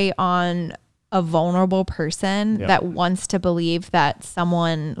prey on a vulnerable person that wants to believe that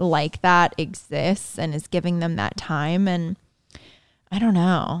someone like that exists and is giving them that time. And I don't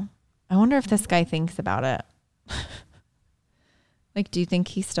know. I wonder if this guy thinks about it. Like, do you think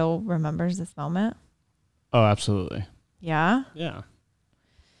he still remembers this moment? Oh, absolutely. Yeah? Yeah.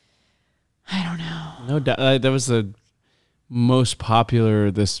 I don't know. No doubt. That was the most popular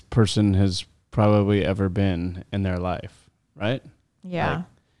this person has probably ever been in their life, right? Yeah. Like,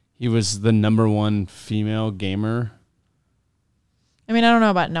 he was the number one female gamer. I mean, I don't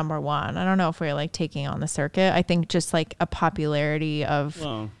know about number one. I don't know if we're like taking on the circuit. I think just like a popularity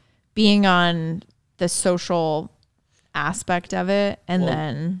of being on the social aspect of it, and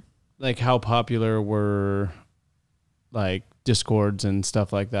then like how popular were like Discords and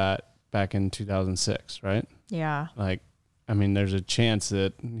stuff like that back in 2006, right? Yeah. Like, I mean, there's a chance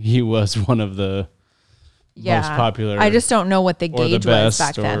that he was one of the most popular. I just don't know what the gauge was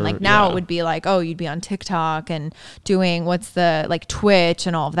back then. or- Like now yeah. it would be like, oh, you'd be on TikTok and doing like Twitch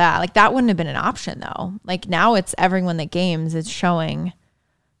and all of that. Like that wouldn't have been an option though. Like now it's everyone that games is showing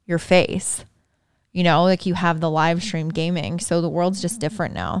your face. Like you have the live stream gaming. So the world's just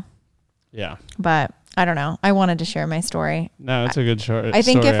different now. Yeah. But I don't know. I wanted to share my story. No, it's a good short. I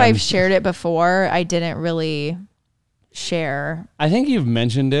think story. if I've shared it before, I didn't really share. I think you've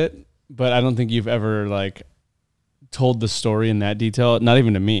mentioned it, but I don't think you've ever like told the story in that detail. Not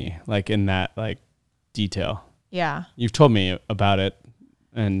even to me, like in that like detail. Yeah. You've told me about it,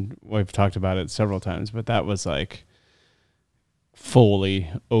 and we've talked about it several times, but that was like fully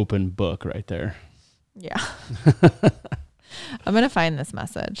open book right there. Yeah. I'm going to find this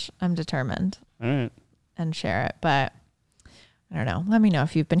message. I'm determined. All right. And share it. But I don't know. Let me know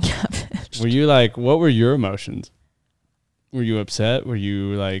if you've been catfished. Were you like, what were your emotions? Were you upset? Were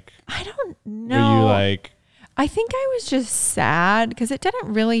you like, I don't know. were you like, I think I was just sad because it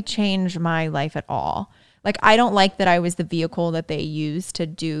didn't really change my life at all. Like, I don't like that I was the vehicle that they used to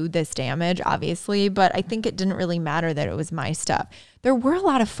do this damage, obviously, but I think it didn't really matter that it was my stuff. There were a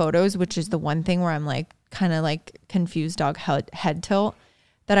lot of photos, which is the one thing where I'm like, kind of like confused dog head tilt,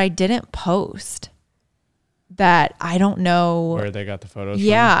 that I didn't post. That I don't know where they got the photos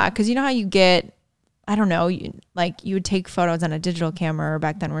Yeah, because you know how you get, I don't know, you would take photos on a digital camera, or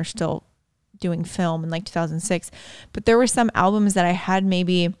back then we're still doing film in like 2006. But there were some albums that I had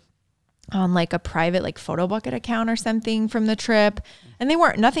maybe on like a private like photo bucket account or something from the trip. And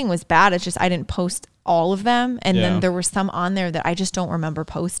nothing was bad. It's just I didn't post all of them. And then there were some on there that I just don't remember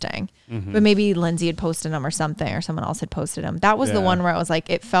posting. Mm-hmm. But maybe Lindsay had posted them or something, or someone else had posted them. That was the one where I was like,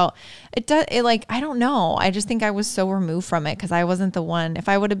 I don't know. I just think I was so removed from it because I wasn't the one. If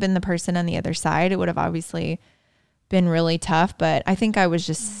I would have been the person on the other side, it would have obviously been really tough. But I think I was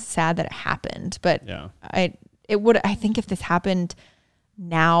just sad that it happened. But I think if this happened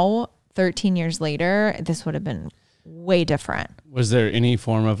now, 13 years later, this would have been way different. Was there any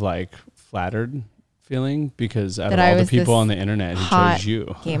form of like flattered feeling because out of all the people on the internet who chose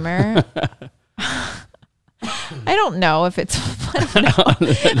you? Gamer. I don't know if it's,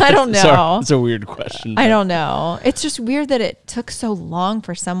 I don't know. Sorry, it's a weird question. I don't know. It's just weird that it took so long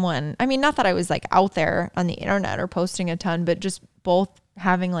for someone. I mean, not that I was like out there on the internet or posting a ton, but just both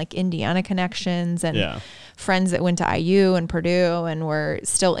having like Indiana connections and friends that went to IU and Purdue and were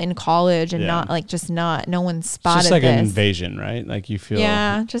still in college and no one spotted it's just like this. An invasion, right? Like you feel.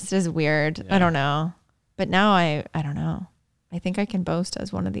 Yeah, just as weird. Yeah. I don't know. But now I don't know. I think I can boast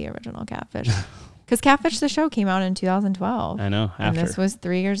as one of the original Catfish. Because Catfish, the show, came out in 2012. I know. And this was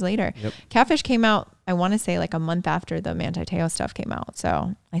 3 years later. Yep. Catfish came out, I want to say, like a month after the Manti Te'o stuff came out.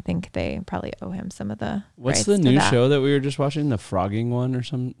 So I think they probably owe him some of the What's the new show that we were just watching? The frogging one or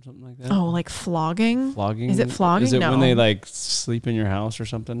something like that? Oh, like flogging? Flogging? Is it flogging? Is it no. when they like sleep in your house or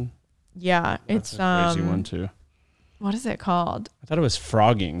something? Yeah. That's a crazy one too. What is it called? I thought it was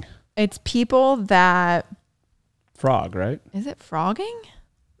frogging. It's people that... Frog, right? Is it frogging?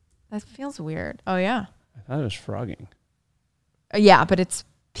 That feels weird. Oh, yeah. I thought it was frogging. Yeah, but it's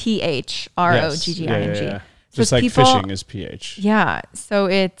PHROGGING. Yeah. So just like people, fishing is PH. Yeah. So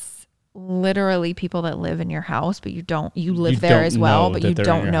it's literally people that live in your house, but you live there as well, but you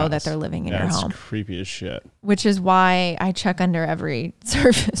don't know that they're living in your home. It's creepy as shit. Which is why I check under every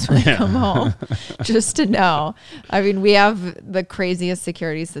surface when I come home, just to know. I mean, we have the craziest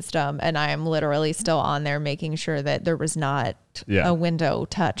security system, and I am literally still on there making sure that there was not a window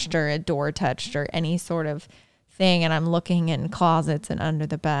touched or a door touched or any sort of thing. And I'm looking in closets and under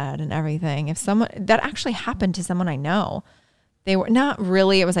the bed and everything. If someone that actually happened to someone I know, they were not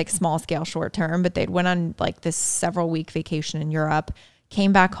really, it was like small scale short term, but they'd went on like this several week vacation in Europe,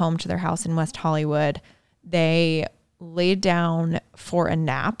 came back home to their house in West Hollywood. They laid down for a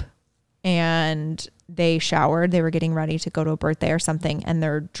nap and they showered. They were getting ready to go to a birthday or something, and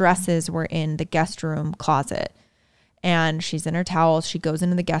their dresses were in the guest room closet. And she's in her towels. She goes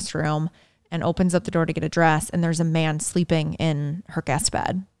into the guest room and opens up the door to get a dress, and there's a man sleeping in her guest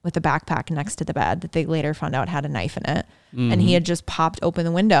bed with a backpack next to the bed that they later found out had a knife in it. Mm-hmm. And he had just popped open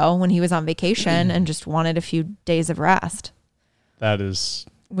the window when he was on vacation and just wanted a few days of rest. That is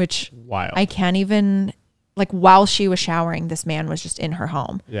wild. I can't even, like, while she was showering, this man was just in her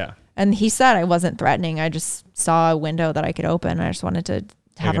home. Yeah. And he said, I wasn't threatening. I just saw a window that I could open. I just wanted to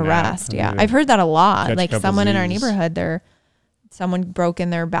have a rest. Yeah. I've heard that a lot. Like someone in our neighborhood, someone broke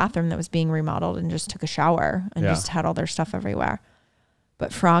in their bathroom that was being remodeled and just took a shower and just had all their stuff everywhere.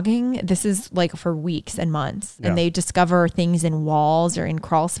 But frogging, this is like for weeks and months. And they discover things in walls or in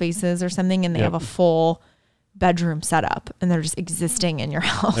crawl spaces or something, and they have a full bedroom setup, and they're just existing in your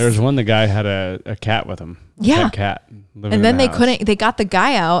house. There was one, the guy had a cat with him. Yeah. Cat living and then they got the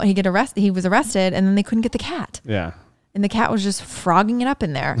guy out. He was arrested, and then they couldn't get the cat. Yeah. And the cat was just frogging it up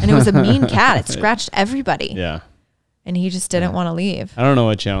in there. And it was a mean cat. It scratched everybody. Yeah. And he just didn't want to leave. I don't know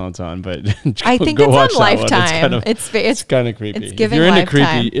what channel it's on, but I think it's on Lifetime. It's kind of creepy. It's giving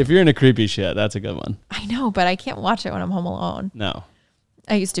Lifetime. If you're into creepy shit, that's a good one. I know, but I can't watch it when I'm home alone. No.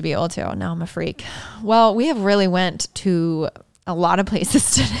 I used to be able to. Now I'm a freak. Well, we have really went to a lot of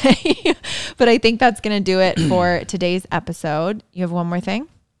places today, but I think that's going to do it for today's episode. You have one more thing?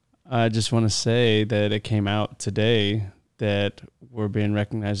 I just want to say that it came out today that we're being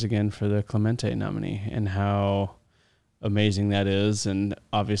recognized again for the Clemente nominee, and how amazing that is. And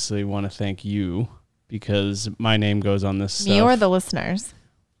obviously want to thank you because my name goes on this Me stuff. or the listeners?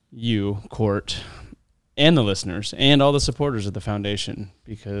 You, Court, and the listeners, and all the supporters of the foundation,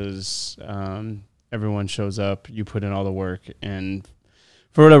 because everyone shows up, you put in all the work, and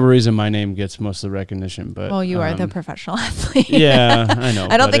for whatever reason, my name gets most of the recognition. But well, you are the professional athlete. Yeah, I know.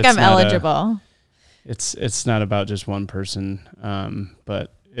 I don't think I'm eligible. It's not about just one person,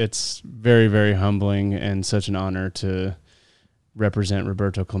 but it's very, very humbling and such an honor to represent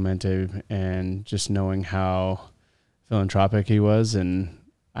Roberto Clemente, and just knowing how philanthropic he was. And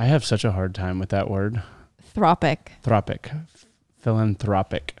I have such a hard time with that word. Philanthropic. Or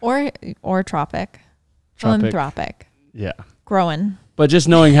tropic. Philanthropic. Yeah. Growing. But just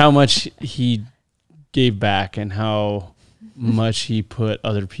knowing how much he gave back and how much he put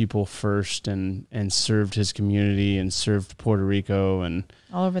other people first, and served his community and served Puerto Rico and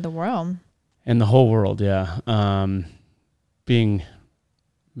all over the world. And the whole world, yeah. Being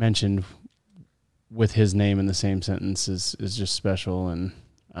mentioned with his name in the same sentence is just special. And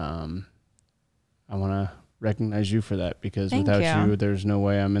I want to recognize you for that, because without you, there's no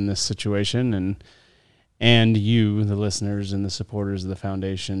way I'm in this situation. And you, the listeners and the supporters of the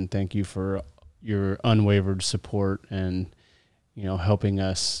foundation, thank you for your unwavered support and, helping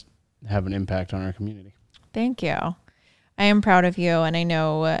us have an impact on our community. Thank you. I am proud of you. And I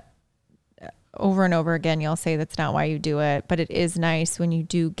know over and over again, you'll say that's not why you do it, but it is nice when you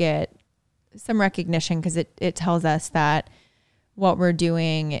do get some recognition, because it tells us that what we're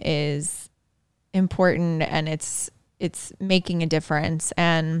doing is important and it's making a difference.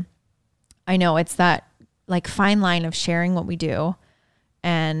 And I know it's that like fine line of sharing what we do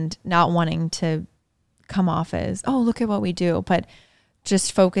and not wanting to come off as, oh, look at what we do, but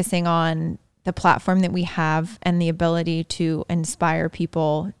just focusing on the platform that we have and the ability to inspire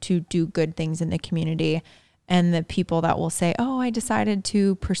people to do good things in the community, and the people that will say, oh, I decided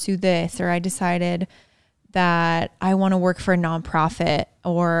to pursue this, or I decided that I want to work for a nonprofit,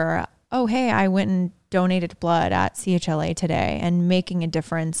 or, oh, hey, I went and donated blood at CHLA today, and making a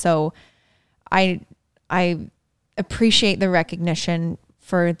difference. So I appreciate the recognition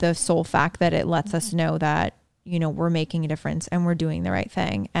for the sole fact that it lets us know that, we're making a difference and we're doing the right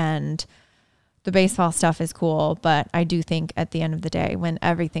thing. And the baseball stuff is cool, but I do think at the end of the day, when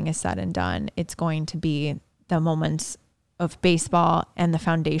everything is said and done, it's going to be the moments of baseball and the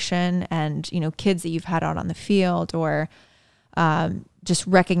foundation and, kids that you've had out on the field, or just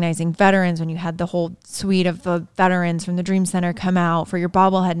recognizing veterans when you had the whole suite of the veterans from the Dream Center come out for your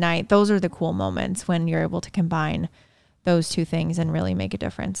bobblehead night. Those are the cool moments when you're able to combine those two things and really make a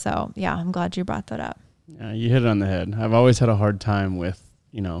difference. So yeah, I'm glad you brought that up. Yeah, you hit it on the head. I've always had a hard time with,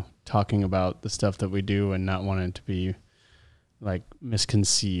 talking about the stuff that we do and not wanting it to be like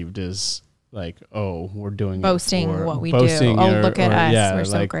misconceived as like, oh, we're doing boasting it for what we do. Oh, look at us. Yeah, we're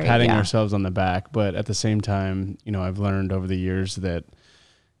so like great. patting ourselves on the back. But at the same time, I've learned over the years that,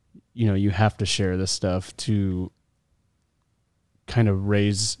 you have to share this stuff to kind of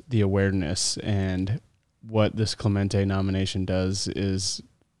raise the awareness. And what this Clemente nomination does is,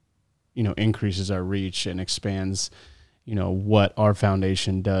 increases our reach and expands, what our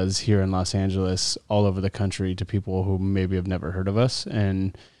foundation does here in Los Angeles, all over the country, to people who maybe have never heard of us.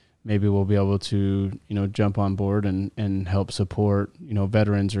 And maybe we'll be able to, jump on board and help support,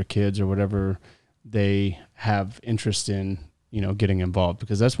 veterans or kids or whatever they have interest in, getting involved.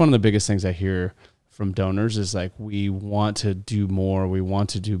 Because that's one of the biggest things I hear from donors is like, we want to do more, we want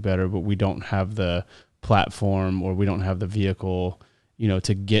to do better, but we don't have the platform, or we don't have the vehicle,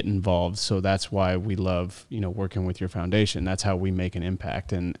 to get involved. So that's why we love, working with your foundation. That's how we make an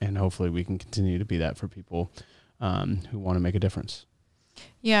impact. And hopefully we can continue to be that for people who want to make a difference.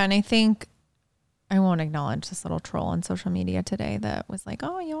 Yeah. And I think I won't acknowledge this little troll on social media today that was like,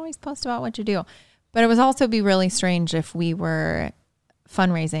 oh, you always post about what you do. But it would also be really strange if we were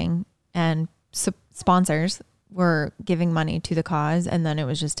fundraising and sponsors were giving money to the cause, and then it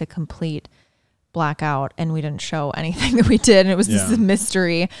was just a complete blackout and we didn't show anything that we did. And it was just a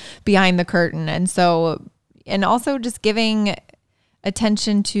mystery behind the curtain. And so, and also just giving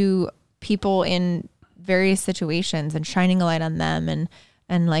attention to people in various situations and shining a light on them.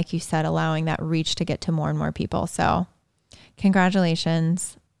 And like you said, allowing that reach to get to more and more people. So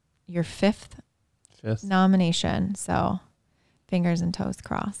congratulations, your fifth nomination. So fingers and toes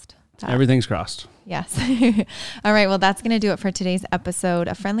crossed. Everything's crossed. Yes. All right. Well, that's going to do it for today's episode.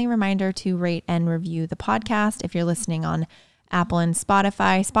 A friendly reminder to rate and review the podcast. If you're listening on Apple and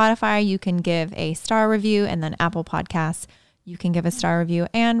Spotify, you can give a star review, and then Apple Podcasts, you can give a star review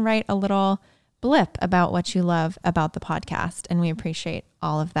and write a little blip about what you love about the podcast. And we appreciate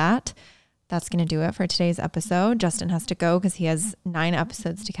all of that. That's going to do it for today's episode. Justin has to go because he has 9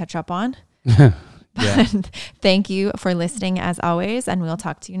 episodes to catch up on.